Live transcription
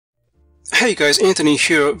Hey guys, Anthony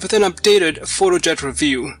here with an updated Fotojet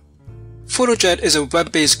review. Fotojet is a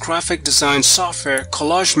web-based graphic design software,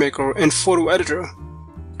 collage maker, and photo editor.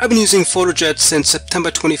 I've been using Fotojet since September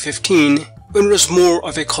 2015 when it was more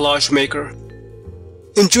of a collage maker.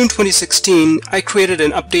 In June 2016, I created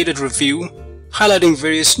an updated review highlighting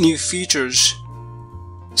various new features.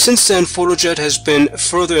 Since then, Fotojet has been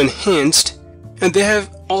further enhanced and they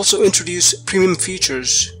have also introduced premium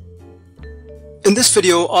features. In this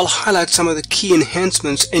video, I'll highlight some of the key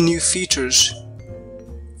enhancements and new features.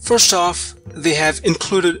 First off, they have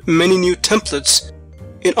included many new templates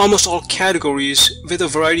in almost all categories with a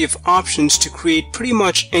variety of options to create pretty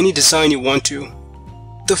much any design you want to.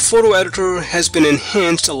 The photo editor has been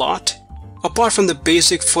enhanced a lot. Apart from the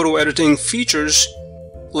basic photo editing features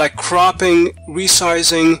like cropping,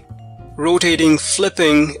 resizing, rotating,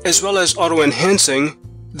 flipping, as well as auto-enhancing,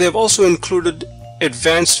 they have also included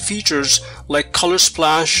advanced features like color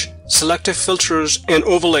splash, selective filters, and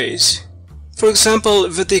overlays. For example,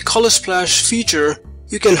 with the color splash feature,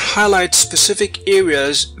 you can highlight specific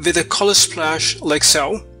areas with a color splash like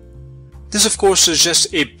so. This of course is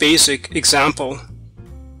just a basic example.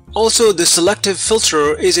 Also, the selective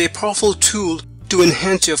filter is a powerful tool to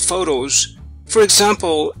enhance your photos. For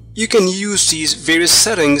example, you can use these various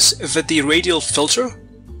settings with the radial filter.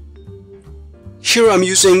 Here I'm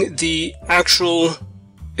using the actual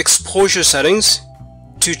exposure settings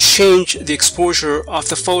to change the exposure of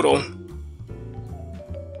the photo.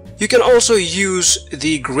 You can also use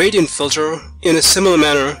the gradient filter in a similar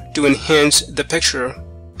manner to enhance the picture,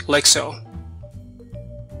 like so.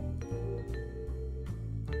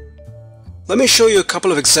 Let me show you a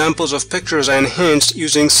couple of examples of pictures I enhanced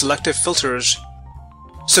using selective filters.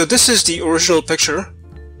 So this is the original picture,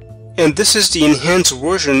 and this is the enhanced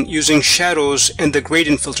version using shadows and the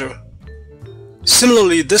gradient filter.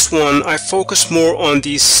 Similarly, this one I focus more on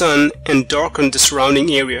the sun and darken the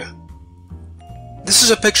surrounding area. This is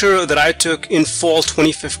a picture that I took in fall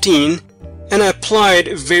 2015 and I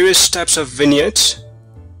applied various types of vignettes.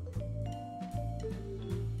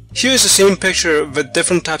 Here is the same picture with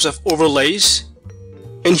different types of overlays,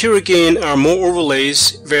 and here again are more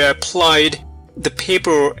overlays where I applied the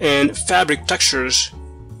paper and fabric textures.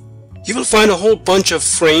 You will find a whole bunch of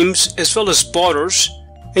frames as well as borders,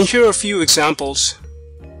 and here are a few examples.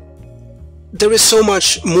 There is so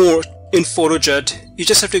much more in Fotojet, you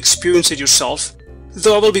just have to experience it yourself,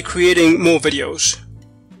 though I will be creating more videos.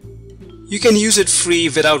 You can use it free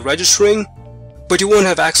without registering, but you won't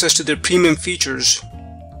have access to their premium features.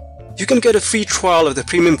 You can get a free trial of the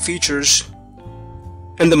premium features,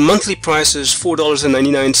 and the monthly price is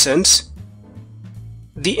 $4.99.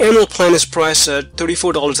 The annual plan is priced at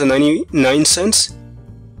 $34.99,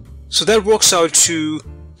 so that works out to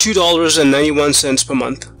 $2.91 per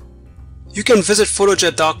month. You can visit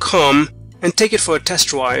Fotojet.com and take it for a test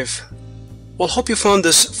drive. Well, hope you found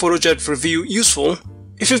this Fotojet review useful.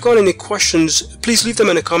 If you've got any questions, please leave them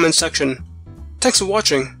in the comment section. Thanks for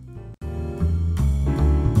watching.